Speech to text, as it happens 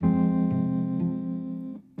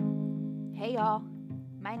Hey y'all,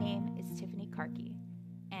 my name is Tiffany Karki,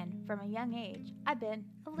 and from a young age, I've been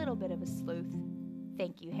a little bit of a sleuth.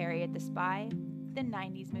 Thank you, Harriet the Spy, the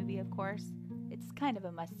 90s movie, of course. It's kind of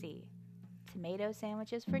a must see. Tomato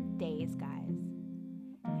sandwiches for days, guys.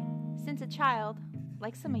 Since a child,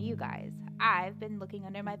 like some of you guys, I've been looking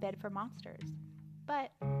under my bed for monsters. But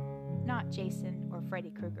not Jason or Freddy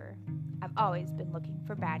Krueger. I've always been looking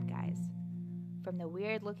for bad guys. From the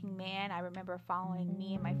weird looking man I remember following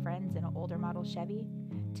me and my friends in an older model Chevy,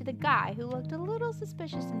 to the guy who looked a little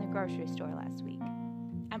suspicious in the grocery store last week.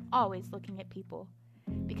 I'm always looking at people,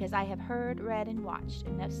 because I have heard, read, and watched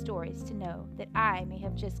enough stories to know that I may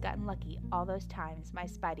have just gotten lucky all those times my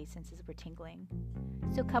spidey senses were tingling.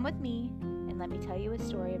 So come with me and let me tell you a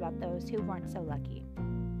story about those who weren't so lucky.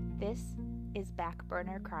 This is Back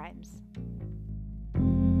Burner Crimes.